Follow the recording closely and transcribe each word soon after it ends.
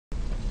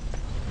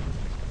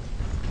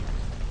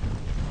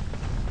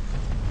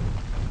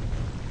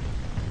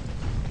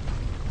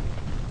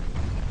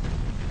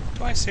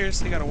I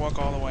seriously gotta walk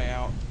all the way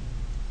out?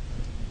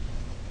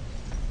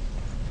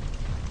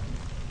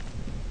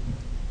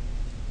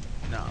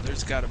 No,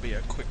 there's gotta be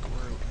a quick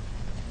route.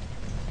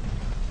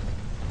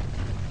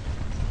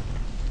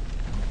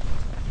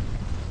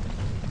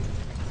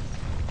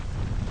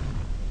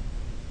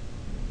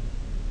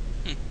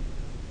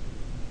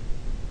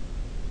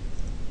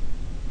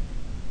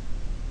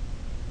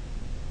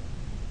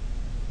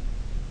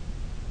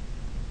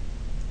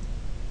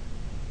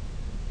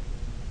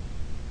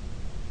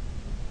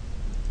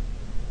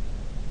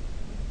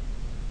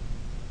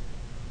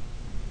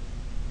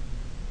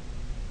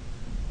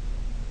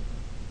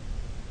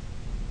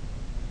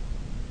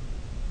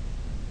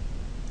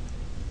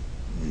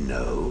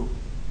 No.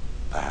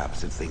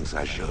 Perhaps it thinks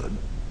I should.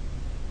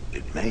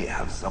 It may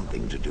have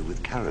something to do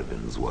with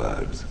Carrigan's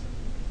words.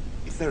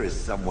 If there is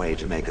some way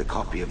to make a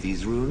copy of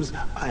these runes,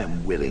 I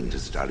am willing to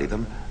study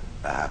them.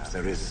 Perhaps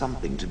there is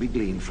something to be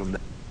gleaned from the...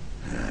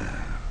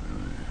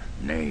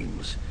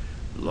 Names.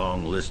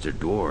 Long list of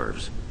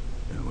dwarves.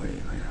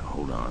 Wait,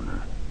 hold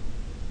on.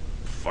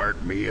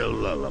 Fart me a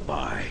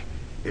lullaby.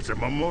 It's a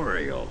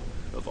memorial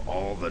of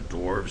all the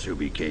dwarves who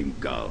became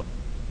Gull.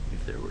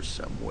 If there was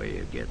some way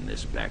of getting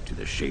this back to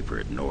the Shaper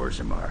at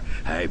Norzimar,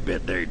 I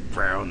bet they'd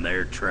brown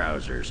their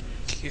trousers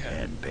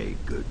and pay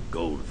good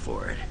gold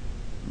for it.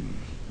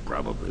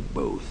 Probably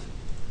both.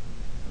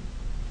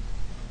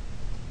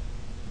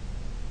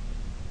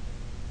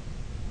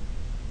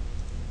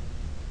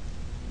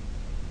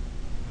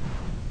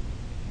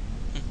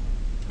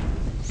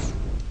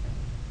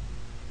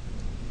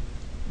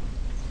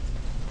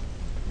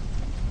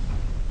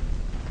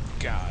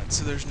 God,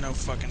 so there's no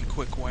fucking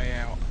quick way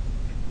out.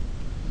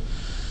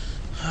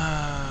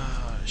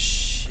 Ah,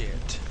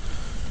 shit.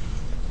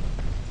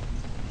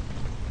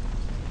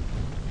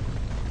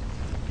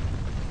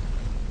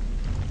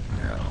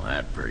 Well,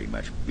 that pretty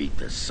much beat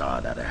the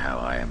sod out of how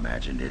I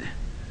imagined it.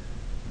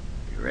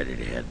 You ready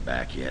to head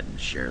back yet and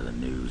share the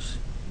news?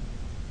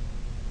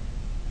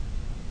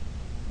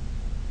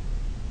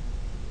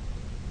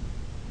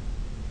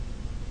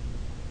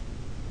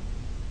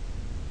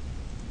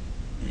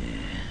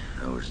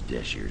 Those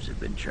Deshirs have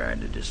been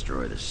trying to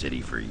destroy the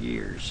city for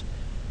years.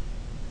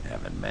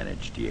 Haven't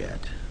managed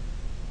yet.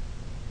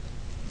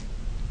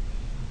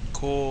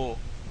 Cool.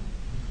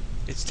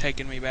 It's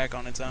taking me back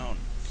on its own.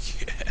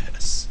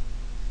 Yes.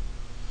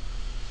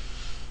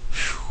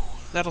 Whew.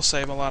 That'll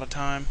save a lot of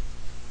time.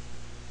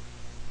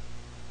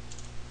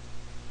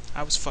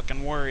 I was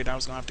fucking worried I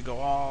was gonna have to go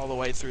all the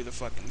way through the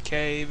fucking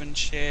cave and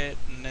shit,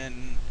 and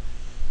then,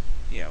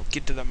 you know,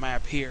 get to the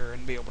map here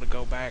and be able to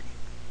go back.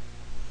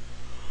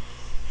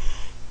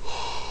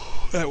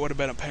 That would have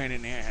been a pain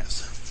in the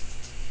ass.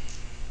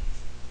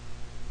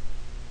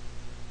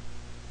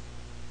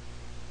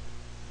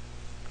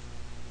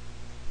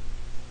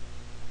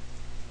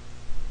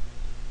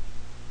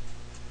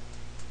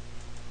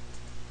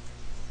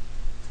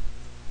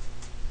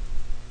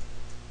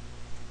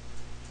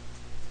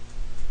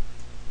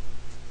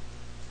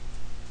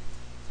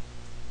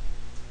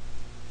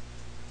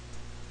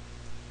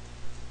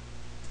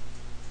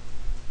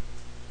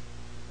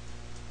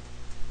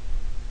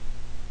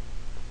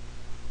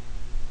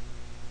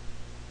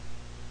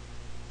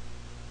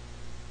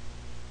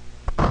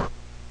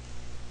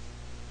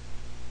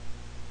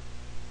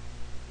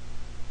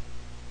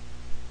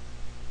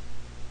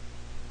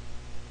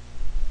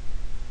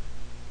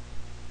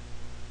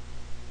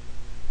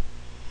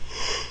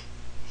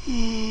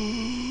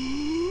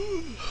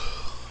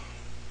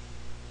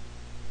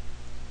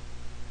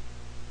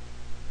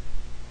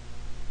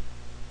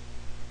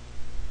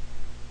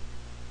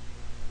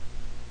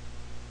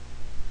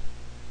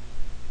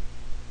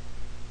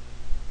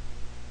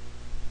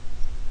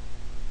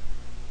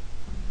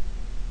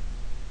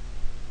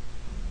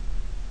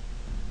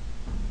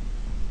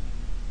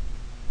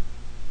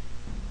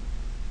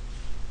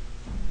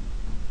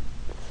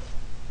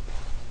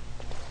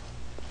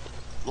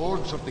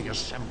 Lords of the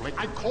Assembly,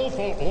 I call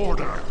for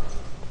order.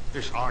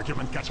 This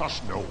argument gets us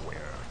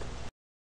nowhere.